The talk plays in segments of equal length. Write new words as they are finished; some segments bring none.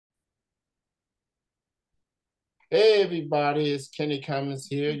Hey everybody, it's Kenny Cummins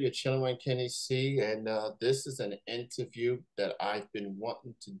here. You're chilling with Kenny C, and this is an interview that I've been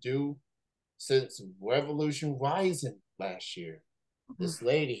wanting to do since Revolution Rising last year. This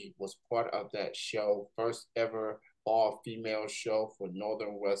lady was part of that show, first ever all-female show for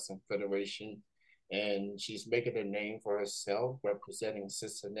Northern Western Federation, and she's making a name for herself, representing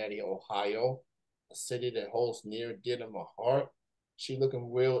Cincinnati, Ohio, a city that holds near dear to my heart. She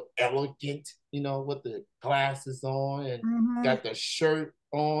looking real elegant, with the glasses on and hmm got the shirt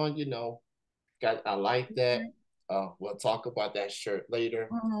on, got I like that. We'll talk about that shirt later.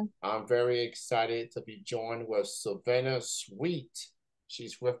 hmm I'm very excited to be joined with Savannah Sweet.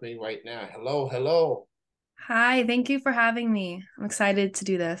 She's with me right now. Hello, hello. Hi, thank you for having me. I'm excited to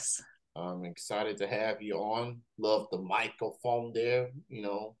do this. I'm excited to have you on. Love the microphone there,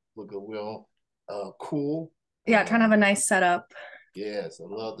 looking real cool. Yeah, trying to have a nice setup. Yes, I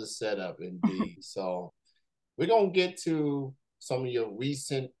love the setup indeed. So we're gonna get to some of your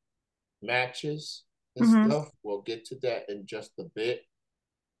recent matches and hmm stuff. We'll get to that in just a bit.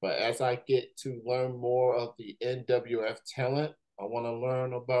 But as I get to learn more of the NWF talent, I want to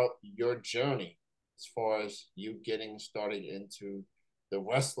learn about your journey as far as you getting started into the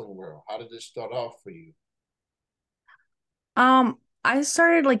wrestling world. How did it start off for you? I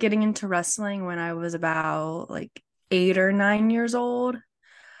started like getting into wrestling when I was about like 8 or 9 years old.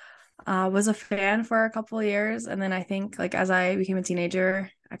 Was a fan for a couple of years, and then I think like as I became a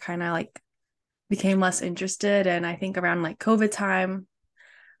teenager, I kind of like became less interested, and I think around like COVID time,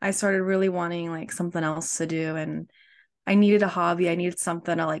 I started really wanting like something else to do, and I needed a hobby. I needed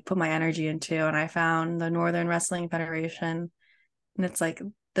something to like put my energy into, and I found the Northern Wrestling Federation, and it's like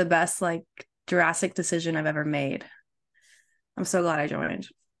the best like drastic decision I've ever made. I'm so glad I joined.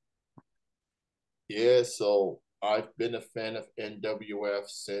 Yeah, so I've been a fan of NWF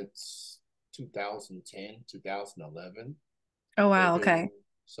since 2010, 2011. Oh They've wow, been okay.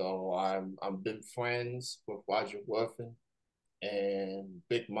 so I'm been friends with Roger Worthing and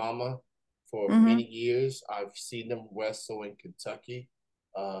Big Mama for Mm-hmm. many years. I've seen them wrestle in Kentucky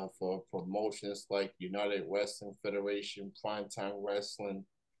for promotions like United Wrestling Federation, Primetime Wrestling,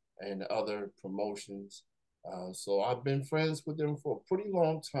 and other promotions. So I've been friends with them for a pretty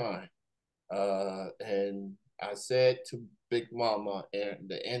long time. And I said to Big Mama in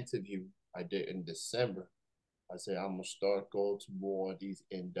the interview I did in December, I said, I'm going to start going to more of these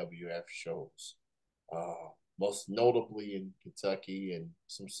NWF shows, uh, most notably in Kentucky and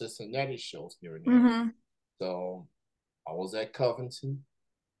some Cincinnati shows here and there. Mm-hmm. So I was at Covington,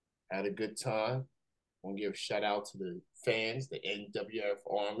 had a good time. I want to give a shout out to the fans, the NWF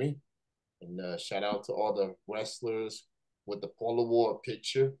Army, and shout out to all the wrestlers with the Polar War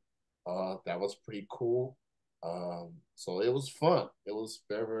picture. That was pretty cool. So it was fun. It was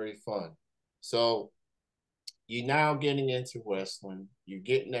very, very fun. So you're now getting into wrestling. You're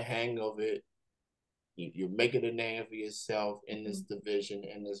getting the hang of it. You're making a name for yourself in this division,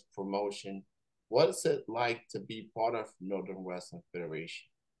 in this promotion. What is it like to be part of Northern Wrestling Federation?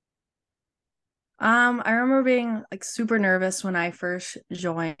 I remember being like super nervous when I first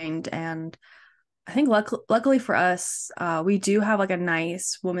joined, and I think luckily for us, we do have like a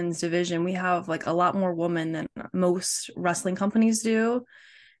nice women's division. We have like a lot more women than most wrestling companies do.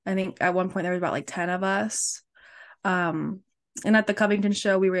 I think at one point there was about like 10 of us. Um, and at the Covington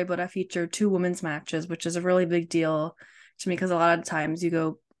show, we were able to feature two women's matches, which is a really big deal to me because a lot of times you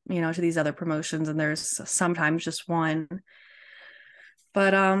go, to these other promotions and there's sometimes just one.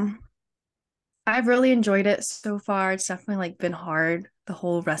 But I've really enjoyed it so far. It's definitely like been hard, the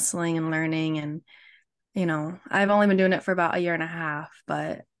whole wrestling and learning and I've only been doing it for about a year and a half,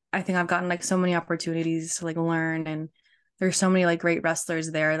 but I think I've gotten like so many opportunities to like learn and there's so many like great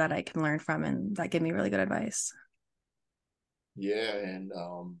wrestlers there that I can learn from and that give me really good advice. Yeah, and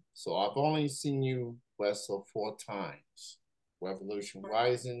so I've only seen you wrestle four times: Revolution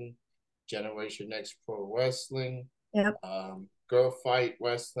Rising, Generation X Pro Wrestling, Yep. Girl Fight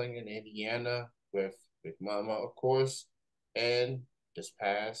Wrestling in Indiana with Big Mama, of course, and this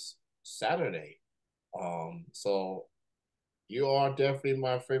past Saturday. So you are definitely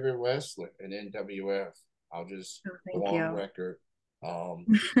my favorite wrestler in NWF. I'll just Oh, go thank on you. record. Um,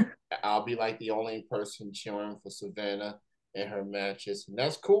 I'll be like the only person cheering for Savannah in her matches, and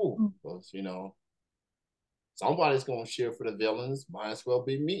that's cool because somebody's gonna cheer for the villains. Might as well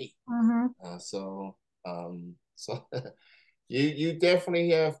be me. Mm-hmm. So you definitely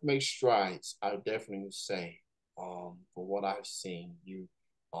have made strides. I definitely would say, for what I've seen, you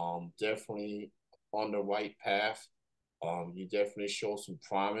definitely on the right path. You definitely show some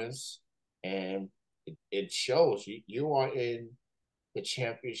promise, and it shows. You are in the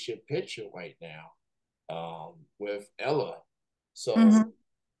championship picture right now. with Ella. Mm-hmm. So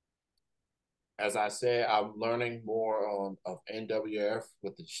as I said, I'm learning more on of NWF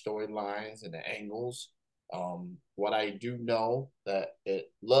with the storylines and the angles. What I do know that at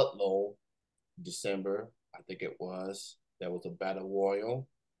Ludlow, December, I think it was, there was a battle royal,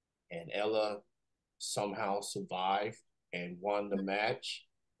 and Ella somehow survived and won the match,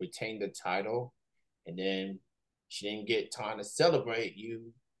 retained the title, and then she didn't get time to celebrate.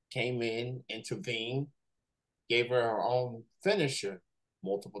 You came in, intervened, gave her own finisher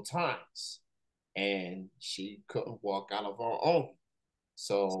multiple times, and she couldn't walk out of her own.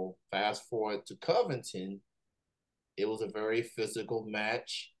 So fast forward to Covington, it was a very physical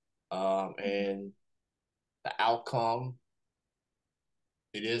match, and the outcome,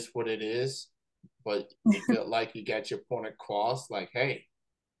 it is what it is. But it felt like you got your point across. Like, hey,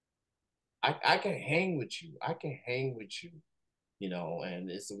 I can hang with you. I can hang with you,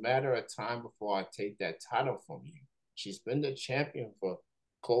 and it's a matter of time before I take that title from you. She's been the champion for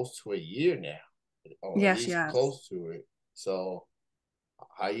close to a year now, or at Yes, least yes. close to it. So,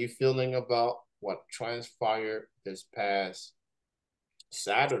 how you feeling about what transpired this past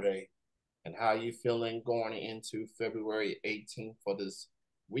Saturday, and how you feeling going into February 18th for this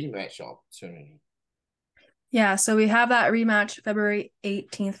rematch opportunity? Yeah, so we have that rematch February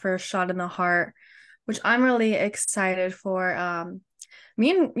 18th for a shot in the heart, which I'm really excited for.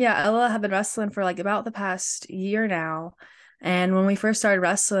 Me and yeah, Ella have been wrestling for like about the past year now. And when we first started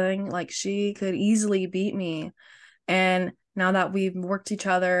wrestling, like she could easily beat me. And now that we've worked each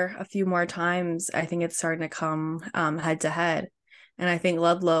other a few more times, I think it's starting to come head to head. And I think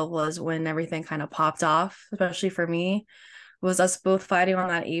Ludlow was when everything kind of popped off, especially for me, was us both fighting on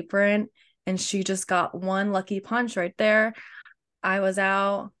that apron. And she just got one lucky punch right there. I was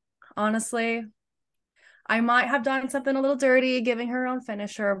out. Honestly, I might have done something a little dirty, giving her own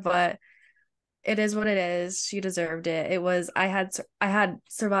finisher, but it is what it is. She deserved it. It was I had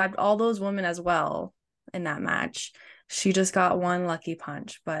survived all those women as well in that match. She just got one lucky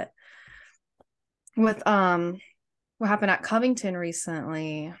punch. But with what happened at Covington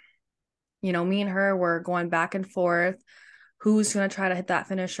recently, me and her were going back and forth. Who's gonna try to hit that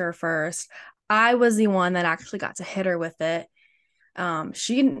finisher first? I was the one that actually got to hit her with it.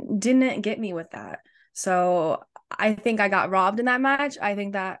 She didn't get me with that. So I think I got robbed in that match. I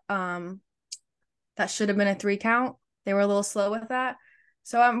think that should have been a 3 count. They were a little slow with that.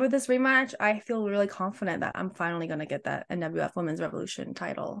 So with this rematch, I feel really confident that I'm finally going to get that NWF Women's Revolution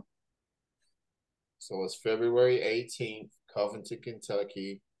title. So it's February 18th, Covington,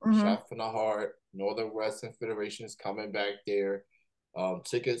 Kentucky. Mm-hmm. Shot from the Heart. Northern Wrestling Federation is coming back there.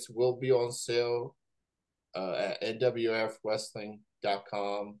 Tickets will be on sale at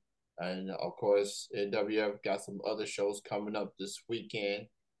nwfwrestling.com. And of course, NWF got some other shows coming up this weekend.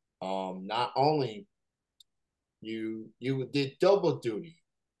 Not only you did double duty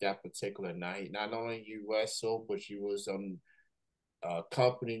that particular night. Not only you wrestled, but you was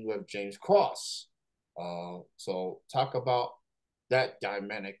accompanied with James Cross. So talk about that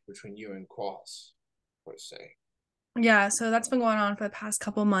dynamic between you and Cross, per se. Yeah, so that's been going on for the past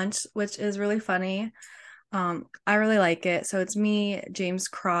couple months, which is really funny. I really like it. So it's me, James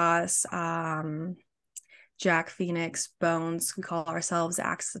Cross, Jack Phoenix, Bones. We call ourselves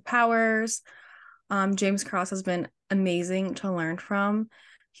Axis of Powers. James Cross has been amazing to learn from.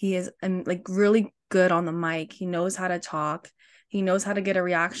 He is like really good on the mic. He knows how to talk. He knows how to get a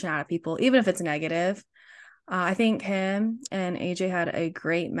reaction out of people, even if it's negative. I think him and AJ had a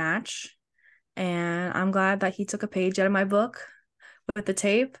great match, and I'm glad that he took a page out of my book with the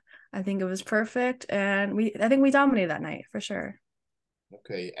tape. I think it was perfect, and I think we dominated that night for sure.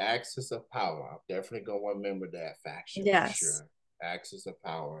 Okay, Axis of Power. I'm definitely gonna remember that faction for Yes. sure. Axis of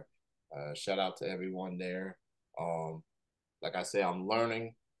Power. Shout out to everyone there. Um, like I said, I'm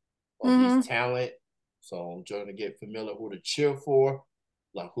learning of these Mm-hmm. talent, so I'm trying to get familiar who to cheer for,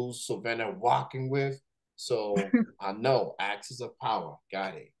 like who's Savannah walking with. So I know Axis of Power.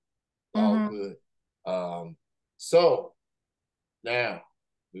 Got it. All Mm-hmm. good. Um, so now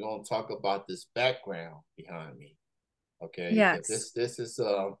we're gonna talk about this background behind me. Okay, because Yes.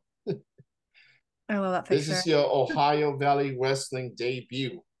 I love that this picture. is your Ohio Valley Wrestling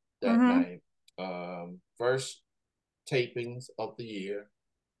debut that Mm-hmm. night. First tapings of the year.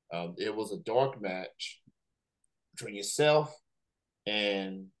 It was a dark match between yourself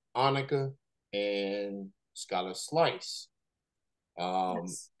and Annika and Skylar Slice.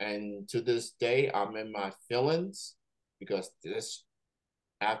 Yes. And to this day, I'm in my feelings because this,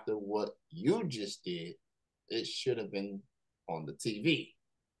 after what you just did, it should have been on the TV,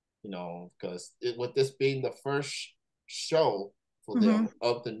 because with this being the first show for Mm-hmm. them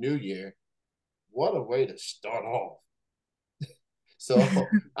of the new year, what a way to start off. So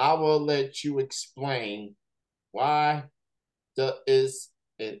I will let you explain why the is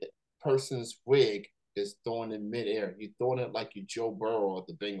a person's wig is thrown in midair. You're throwing it like you Joe Burrow of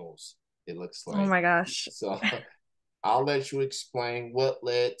the Bengals, it looks Oh like. my gosh. So I'll let you explain what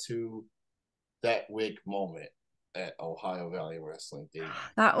led to that wig moment at Ohio Valley Wrestling debut.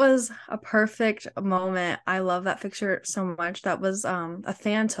 That was a perfect moment. I love that picture so much. That was a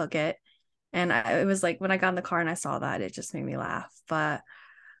fan took it, and it was like when I got in the car and I saw that, it just made me laugh. But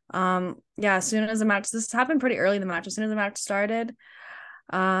yeah, as soon as the match, this happened pretty early in the match. As soon as the match started,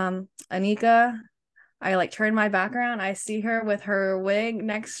 Anika, I like turned my back around. I see her with her wig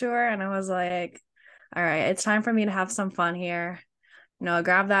next to her, and I was like, all right, it's time for me to have some fun here. You know, I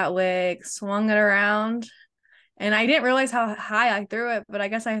grabbed that wig, swung it around, and I didn't realize how high I threw it, but I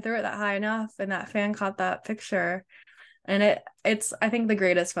guess I threw it that high enough, and that fan caught that picture. And it's I think the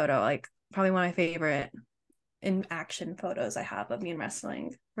greatest photo, like probably one of my favorite in action photos I have of me in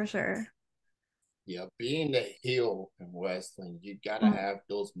wrestling for sure. Yeah, being the heel in wrestling, you gotta Mm, have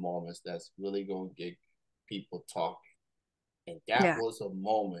those moments that's really gonna get people talking. And that yeah. was a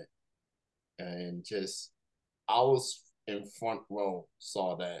moment. And just I was in front row,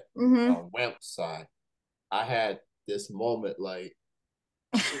 saw that Mm-hmm. ramp side. I had this moment like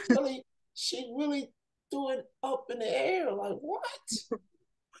she really threw it up in the air. Like what?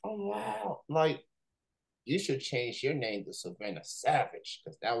 Oh wow. Like you should change your name to Savannah Savage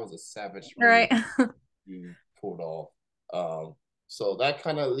because that was a savage All move right. you pulled off. Um, so that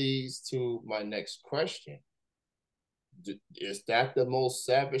kind of leads to my next question. Is that the most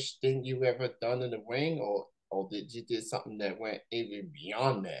savage thing you've ever done in the ring, or did you did something that went even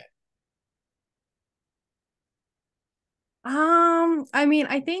beyond that? I mean,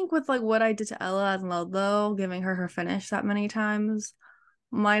 I think with like what I did to Ella and Ludlow, giving her finish that many times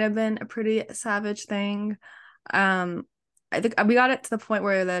might have been a pretty savage thing. Um, I think we got it to the point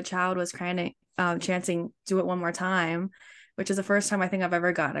where the child was chanting, "Do it one more time," which is the first time I think I've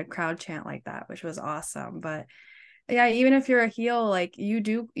ever gotten a crowd chant like that, which was awesome. But yeah, even if you're a heel, like you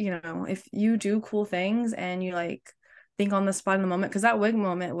do, you know, if you do cool things and you like think on the spot in the moment, because that wig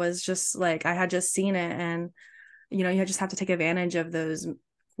moment was just like I had just seen it, and you know, you just have to take advantage of those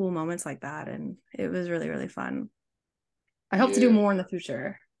cool moments like that, and it was really, really fun. I hope to do Yeah, more in the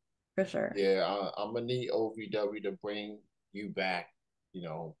future, for sure. yeah. I'm gonna need OVW to bring you back. You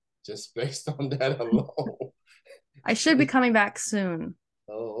know, just based on that alone. I should be coming back soon.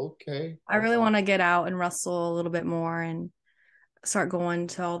 Oh, okay, I really okay. want to get out and wrestle a little bit more and start going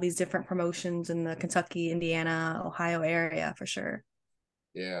to all these different promotions in the Kentucky, Indiana, Ohio area for sure.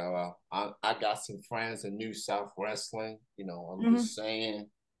 Yeah, well, I got some friends in New South Wrestling. You know, I'm Mhm. just saying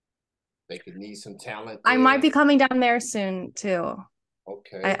they could need some talent I might there. be coming down there soon too.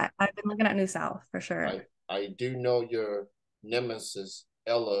 Okay. I've been looking at New South for sure. I do know your nemesis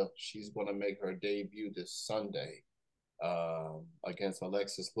Ella. She's going to make her debut this Sunday against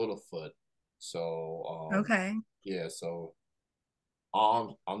Alexis Littlefoot. So Okay. yeah, so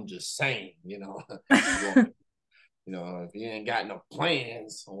I'm just saying, you know, you want you know if you ain't got no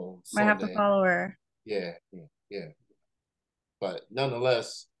plans on Might have to Sunday, follow her. yeah, yeah, yeah. But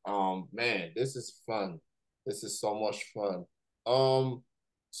nonetheless, man, this is fun. This is so much fun. Um,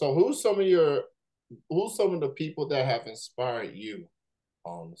 so who's some of the people that have inspired you?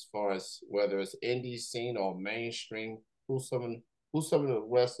 As far as whether it's indie scene or mainstream, who's some of, who's some of the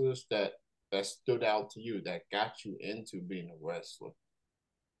wrestlers that stood out to you that got you into being a wrestler?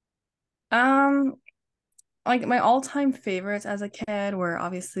 Um, like my all-time favorites as a kid were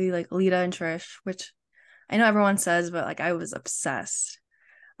obviously like Lita and Trish, which I know everyone says, but like I was obsessed.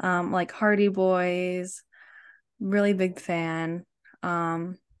 Like Hardy Boys, really big fan. I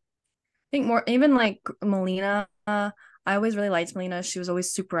think more even like Melina. I always really liked Melina. She was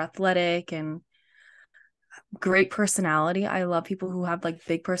always super athletic and great personality. I love people who have like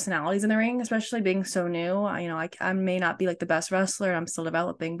big personalities in the ring, especially being so new. You know, I may not be like the best wrestler. I'm still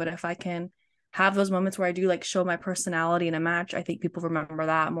developing, but if I can have those moments where I do like show my personality in a match, I think people remember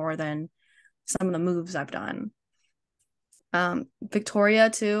that more than some of the moves I've done. Victoria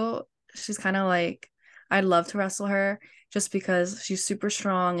too. She's kind of like I'd love to wrestle her just because she's super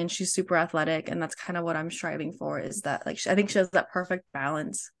strong and she's super athletic, and that's kind of what I'm striving for. Is that like I think she has that perfect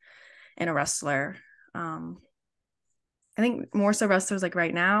balance in a wrestler. Um, I think more so wrestlers like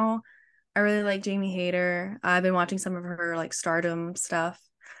right now. I really like Jamie Hayter. I've been watching some of her like Stardom stuff.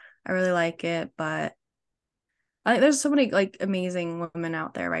 I really like it, but I think there's so many like amazing women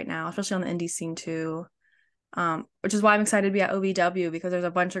out there right now, especially on the indie scene too. Which is why I'm excited to be at OVW because there's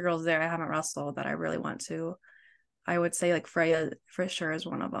a bunch of girls there I haven't wrestled that I really want to. I would say like Freya for sure is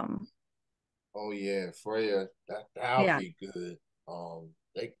one of them. Oh yeah, Freya, that'll Yeah. be good.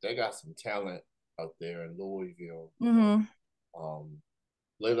 They got some talent out there in Louisville. Mm-hmm. Um,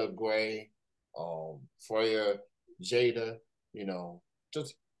 Little Gray, Freya, Jada, you know,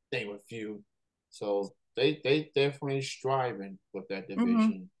 just name a few. So they definitely striving with that Mm-hmm.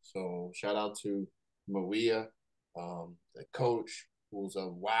 division. So shout out to Maria, the coach, who's a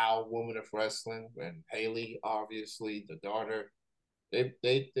wild woman of wrestling, and Haley, obviously, the daughter. They're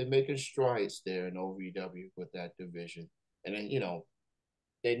making strides there in OVW with that division. And then,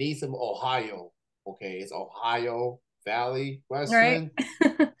 they need some Ohio. Okay, it's Ohio Valley Right. Wrestling.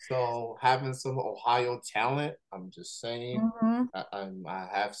 So having some Ohio talent, I'm just saying. Mm-hmm. I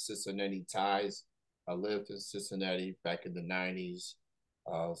have Cincinnati ties. I lived in Cincinnati back in the '90s,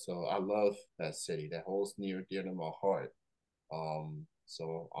 so I love that city. That holds near dear to my heart.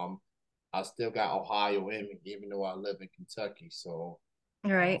 I still got Ohio in me, even though I live in Kentucky. So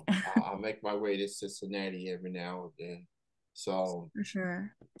Right. I make my way to Cincinnati every now and then. So For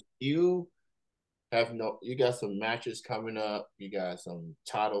sure. you you got some matches coming up. You got some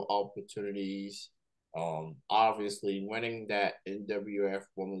title opportunities. Obviously winning that NWF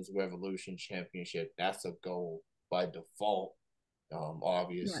Women's Revolution Championship, that's a goal by default. Yes.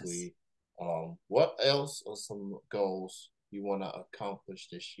 Obviously. What else are some goals you want to accomplish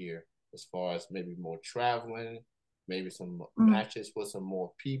this year as far as maybe more traveling, maybe some Mm-hmm. matches with some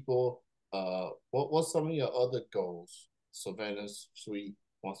more people? What's some of your other goals Savannah Sweet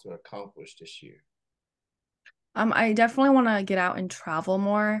wants to accomplish this year? I definitely want to get out and travel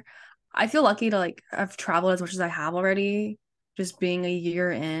more. I feel lucky to like I've traveled as much as I have already, just being a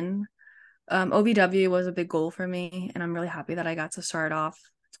year in. OVW was a big goal for me, and I'm really happy that I got to start off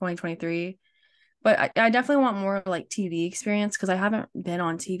 2023. But I definitely want more like TV experience because I haven't been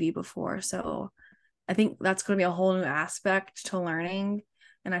on TV before. So I think that's going to be a whole new aspect to learning.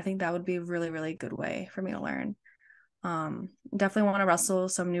 And I think that would be a really, really good way for me to learn. Definitely want to wrestle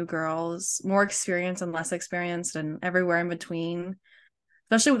some new girls, more experienced and less experienced, and everywhere in between.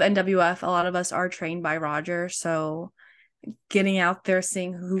 Especially with NWF, a lot of us are trained by Roger. So getting out there,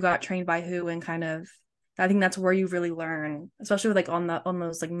 seeing who got trained by who, and kind of, I think that's where you really learn, especially with like on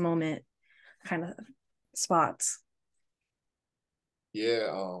those like moment kind of spots.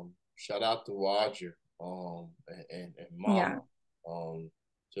 Yeah, shout out to Roger, and Yeah. Mama.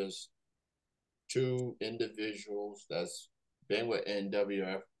 Just two individuals that's been with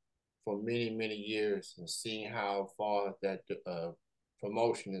NWF for many, many years and seeing how far that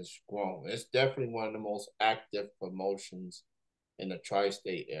promotion has grown. It's definitely one of the most active promotions in the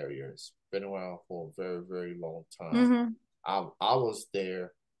tri-state area. It's been around for a very, very long time. Mm-hmm. I was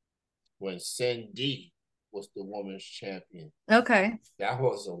there when Cindy was the women's champion. Okay. That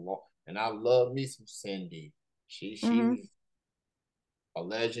was a long, and I love me some Cindy. She Mm-hmm. was a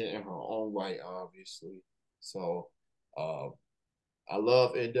legend in her own right, obviously. So uh, I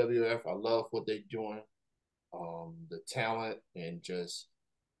love NWF. I love what they're doing. The talent and just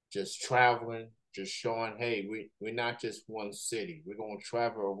traveling, just showing, hey, we're not just one city. We're gonna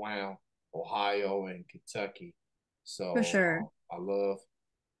travel around Ohio and Kentucky. For So sure. I love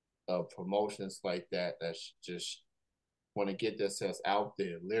promotions like that. That's just want to get themselves out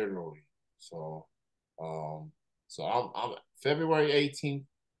there, literally. So, um, I'm February 18th.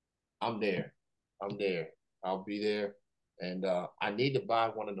 I'm there. I'm there. I'll be there, and I need to buy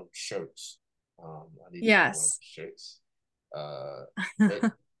one of those shirts. I need to buy one of those Yes. shirts.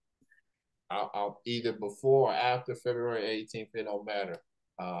 It I'll either before or after February 18th. It don't matter.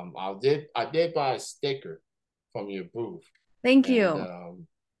 I did buy a sticker from your booth, Thank and you.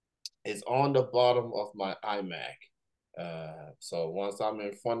 it's on the bottom of my iMac. So once I'm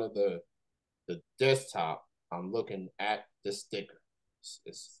in front of the desktop, I'm looking at the sticker.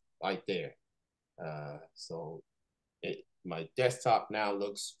 It's right there. So my desktop now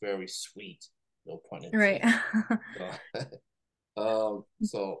looks very sweet. No pun Right. intended. So,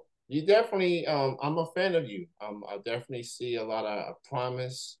 so you definitely, I'm a fan of you. I definitely see a lot of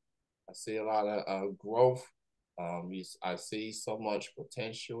promise. I see a lot of growth. I see so much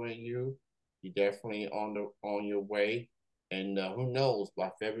potential in you. You definitely on your way, and who knows? By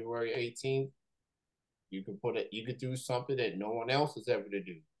February 18th, you can put it. You could do something that no one else is ever to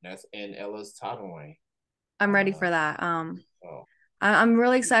do. That's in Ella's title reign. I'm ready Uh, for that. so I'm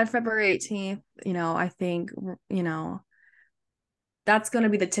really excited for February 18th. I think, that's going to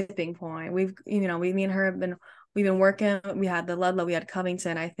be the tipping point. Me and her we've been working. We had the Ludlow, we had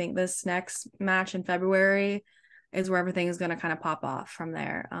Covington. I think this next match in February is where everything is going to kind of pop off from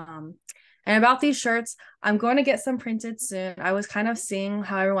there. And about these shirts, I'm going to get some printed soon. I was kind of seeing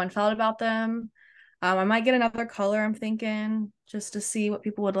how everyone felt about them. I might get another color, I'm thinking, just to see what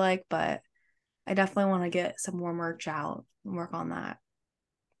people would like, but I definitely want to get some more merch out and work on that.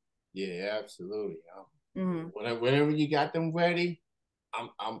 Yeah, absolutely. Mm-hmm. Whenever you got them ready, I'm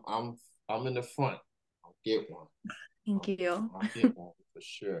I'm I'm I'm in the front. I'll get one. Thank you. I'll get one for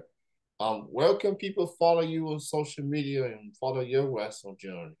sure. Where can people follow you on social media and follow your wrestling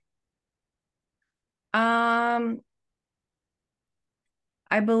journey? Um,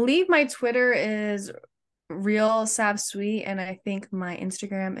 I believe my Twitter is real Sav Sweet, and I think my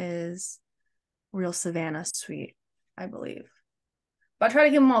Instagram is real Savannah Sweet, I believe. But I try to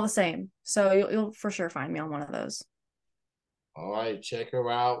keep them all the same, so you'll for sure find me on one of those. All right, check her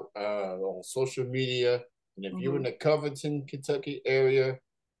out on social media. And if you're in Mm-hmm. the Covington, Kentucky area,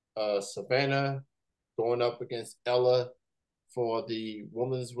 Savannah going up against Ella for the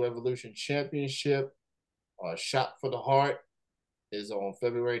Women's Revolution Championship. Shot for the Heart is on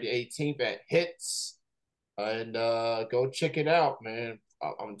February the 18th at Hits. And go check it out, man.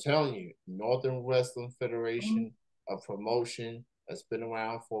 I'm telling you, Northern Wrestling Federation, a promotion that's been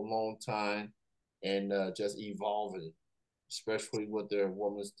around for a long time and just evolving, especially with their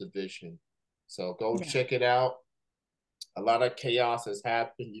women's division. So go Yeah, check it out. A lot of chaos has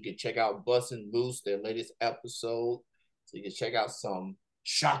happened. You can check out Bustin' Loose, their latest episode. So you can check out some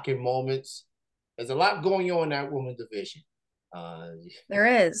shocking moments. There's a lot going on in that women's division. Uh,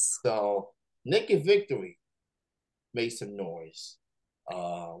 there is. so Nikki Victory made some noise. Yeah,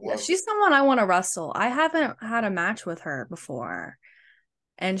 Well, she's someone I want to wrestle. I haven't had a match with her before.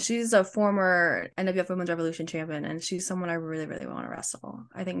 And she's a former NWF Women's Revolution champion, and she's someone I really, really want to wrestle.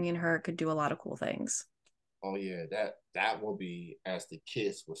 I think me and her could do a lot of cool things. oh yeah, that will be, as the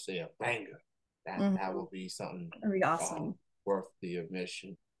kids will say, a banger. That Mm-hmm. will be something That'd be awesome. worth the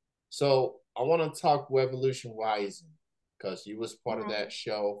admission. So I want to talk Revolution Rising because you was part of Mm-hmm. that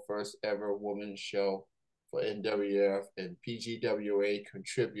show, first ever women's show for NWF, and PGWA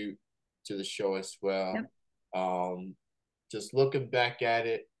contribute to the show as well. Yep. Um, just looking back at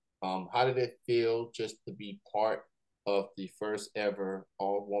it, how did it feel just to be part of the first ever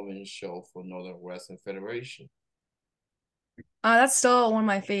all woman show for Northern Wrestling Federation? That's still one of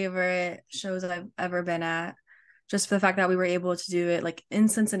my favorite shows I've ever been at. Just for the fact that we were able to do it like in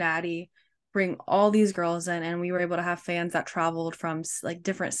Cincinnati, bring all these girls in, and we were able to have fans that traveled from like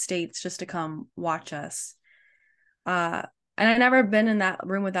different states just to come watch us. Uh, and I never been in that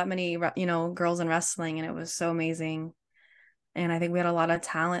room with that many, girls in wrestling, and it was so amazing. And I think we had a lot of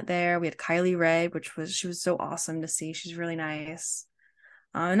talent there. We had Kylie Ray, she was so awesome to see. She's really nice.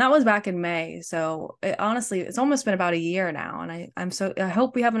 And that was back in May. So honestly, it's almost been about a year now. And I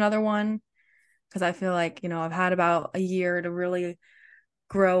hope we have another one because I feel like, I've had about a year to really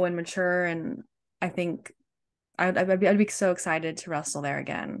grow and mature. And I think I'd be so excited to wrestle there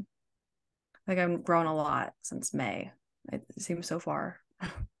again. Like I've grown a lot since May. It seems so far.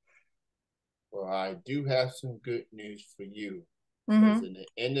 Well, I do have some good news for you because Mm-hmm. in the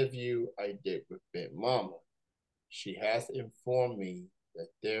interview I did with Big Mama, she has informed me that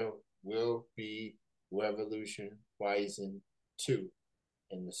there will be Revolution Rising 2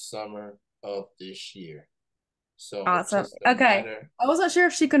 in the summer of this year. So it's Awesome. just a Okay. matter. I wasn't sure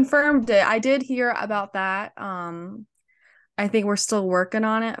if she confirmed it. I did hear about that. I think we're still working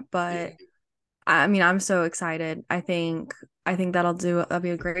on it, Yeah, but I mean, I'm so excited. I think that'll be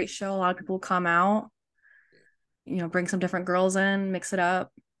a great show. A lot of people come out, bring some different girls in, mix it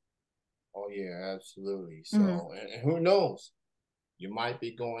up. oh yeah, absolutely. Hmm. So, and who knows? You might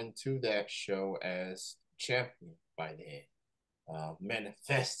be going to that show as champion by then.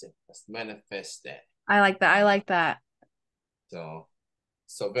 Manifesting. Let's manifest that. I like that. I like that. So,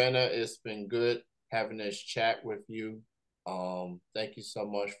 Savannah, it's been good having this chat with you. Thank you so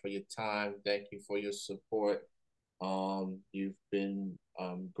much for your time. Thank you for your support. You've been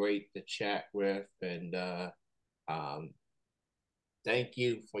great to chat with, and um, thank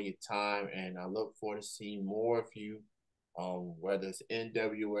you for your time. And I look forward to seeing more of you, whether it's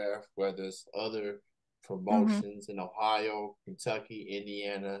NWF, whether it's other Hmm. promotions in Ohio, Kentucky,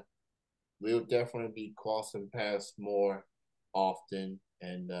 Indiana. We'll definitely be crossing paths more often,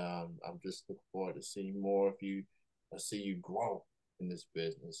 and I'm just looking forward to seeing more of you. I see you grow in this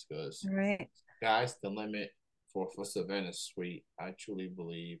business because All right. sky's the limit for Savannah Sweet. I truly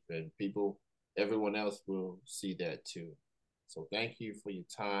believe, and people, everyone else will see that too. So thank you for your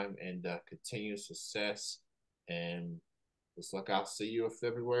time and continued success. And looks like I'll see you on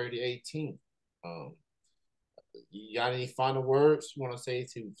February the 18th. Um, you got any final words you want to say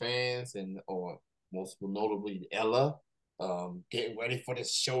to fans and or most notably Ella? Getting ready for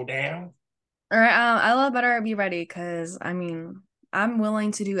this showdown. All right. Ella better be ready because I'm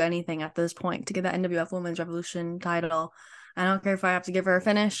willing to do anything at this point to get that NWF Women's Revolution title. I don't care if I have to give her a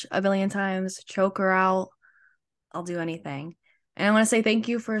finish a billion times, choke her out. I'll do anything. And I want to say thank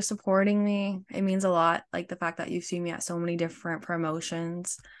you for supporting me. It means a lot. Like the fact that you've seen me at so many different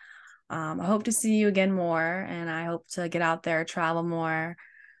promotions. I hope to see you again more, and I hope to get out there, travel more,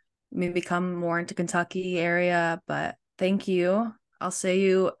 maybe come more into Kentucky area. But thank you. I'll see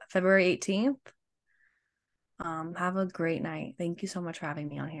you February 18th. Have a great night. Thank you so much for having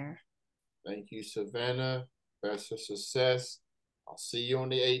me on here. Thank you, Savannah. Best of success. I'll see you on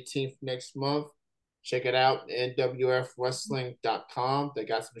the 18th next month. Check it out, nwfwrestling.com. They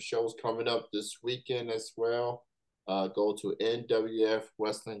got some shows coming up this weekend as well. Go to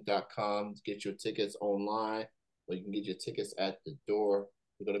nwfwrestling.com to get your tickets online, or you can get your tickets at the door.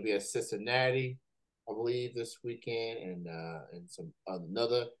 We're going to be at Cincinnati, I believe, this weekend, and some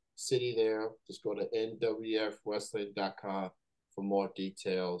another city there. Just go to nwfwrestling.com for more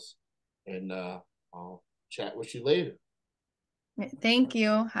details, and I'll chat with you later. Thank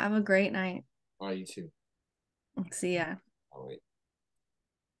you. Have a great night. All right, you too. See ya. All right.